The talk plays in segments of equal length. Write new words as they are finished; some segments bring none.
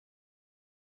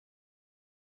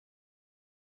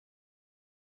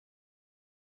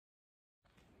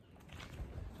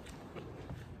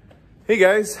Hey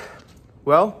guys,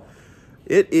 well,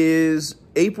 it is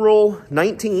April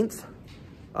 19th,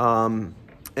 and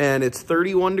it's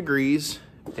 31 degrees,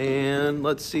 and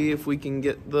let's see if we can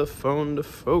get the phone to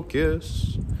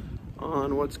focus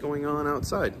on what's going on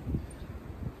outside.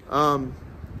 Yeah,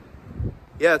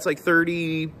 it's like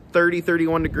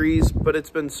 31 degrees, but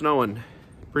it's been snowing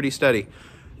pretty steady,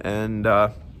 and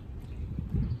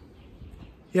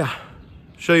yeah,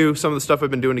 show you some of the stuff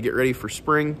I've been doing to get ready for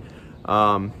spring.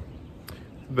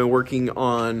 I've been working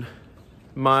on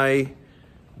my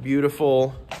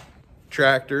beautiful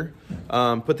tractor,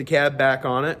 put the cab back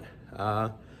on it.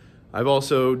 I've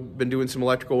also been doing some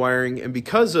electrical wiring, and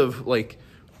because of like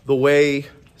the way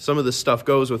some of this stuff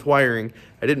goes with wiring,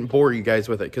 I didn't bore you guys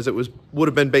with it because it would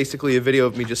have been basically a video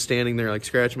of me just standing there like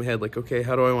scratching my head like, okay,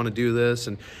 how do I want to do this,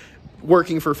 and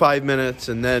working for 5 minutes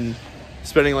and then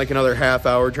spending like another half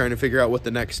hour trying to figure out what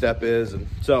the next step is. And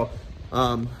so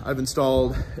I've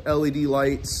installed LED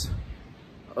lights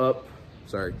up,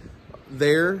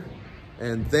 there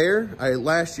and there.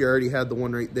 Last year I already had the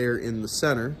one right there in the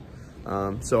center.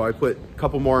 So I put a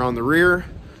couple more on the rear.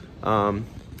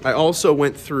 I also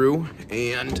went through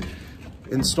and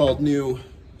installed new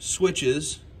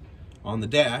switches on the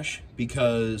dash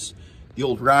because the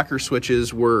old rocker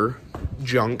switches were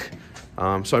junk.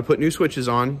 So I put new switches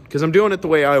on because I'm doing it the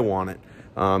way I want it.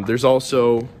 There's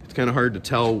also, it's kind of hard to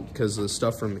tell because of the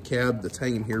stuff from the cab that's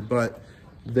hanging here, but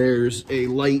there's a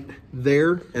light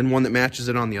there and one that matches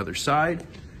it on the other side.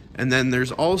 And then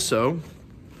there's also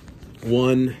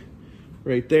one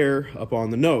right there up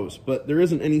on the nose, but there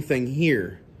isn't anything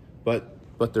here, but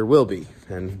there will be,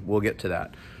 and we'll get to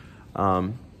that.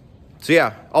 So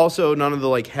yeah, also none of the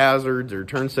like hazards or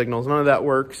turn signals, none of that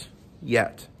works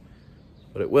yet,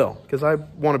 but it will, because I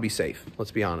want to be safe,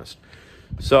 let's be honest.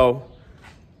 So,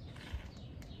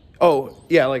 oh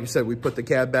yeah, like I said, we put the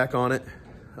cab back on it.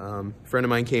 A friend of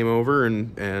mine came over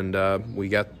and we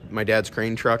got my dad's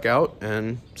crane truck out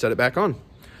and set it back on.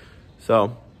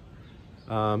 So,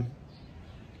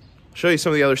 show you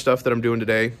some of the other stuff that I'm doing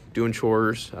today, doing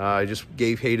chores. I just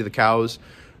gave hay to the cows.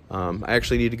 I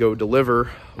actually need to go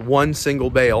deliver one single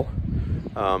bale.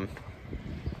 And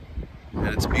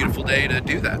it's a beautiful day to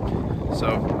do that.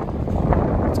 So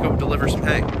let's go deliver some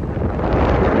hay.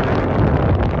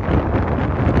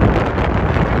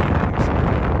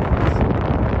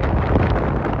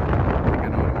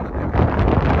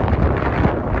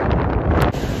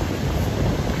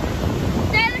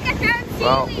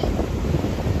 Wow.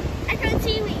 I found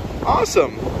seaweed.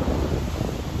 Awesome.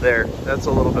 There, that's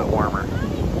a little bit warmer. Take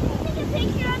a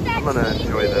picture of that I'm gonna seaweed.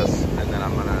 enjoy this, and then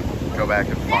I'm gonna go back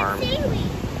and farm. That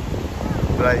seaweed.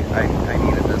 But I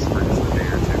needed this for just a day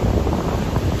or two.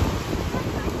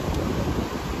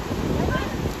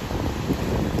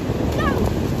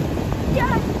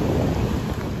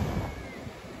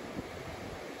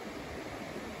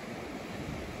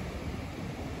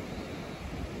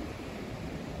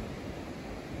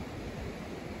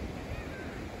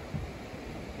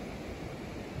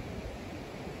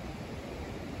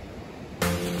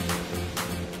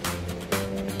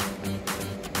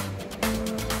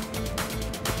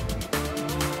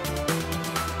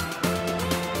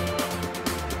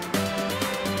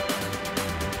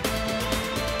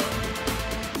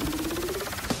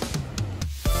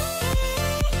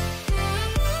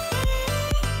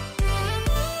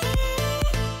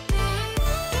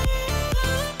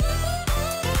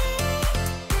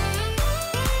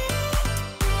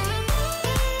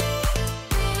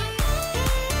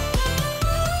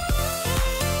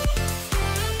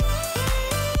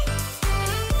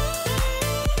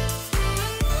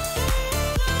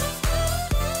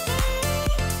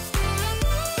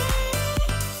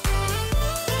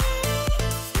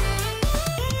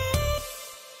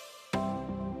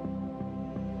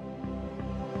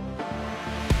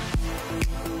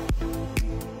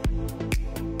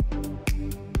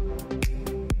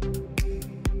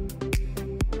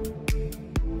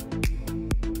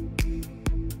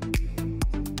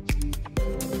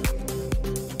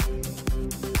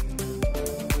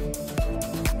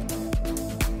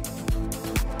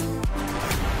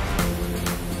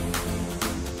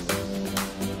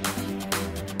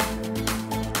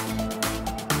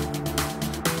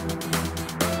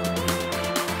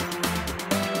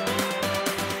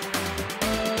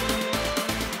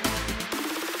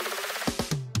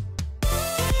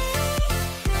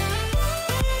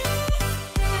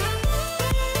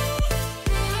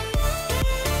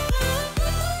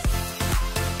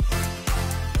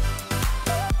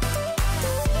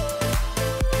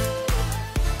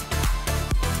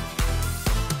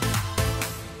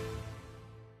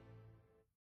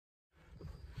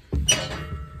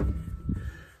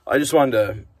 I just wanted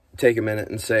to take a minute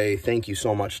and say thank you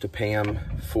so much to Pam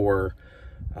for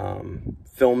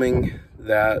filming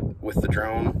that with the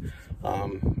drone.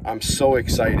 I'm so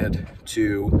excited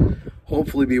to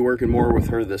hopefully be working more with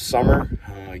her this summer,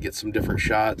 get some different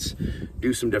shots,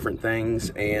 do some different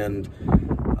things, and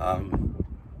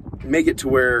make it to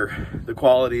where the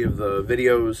quality of the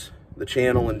videos, the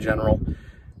channel in general,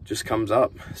 just comes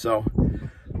up. So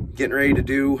getting ready to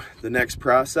do the next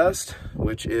process,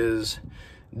 which is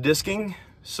disking.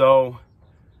 So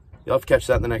you'll have to catch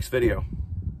that in the next video.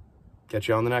 Catch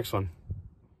you on the next one.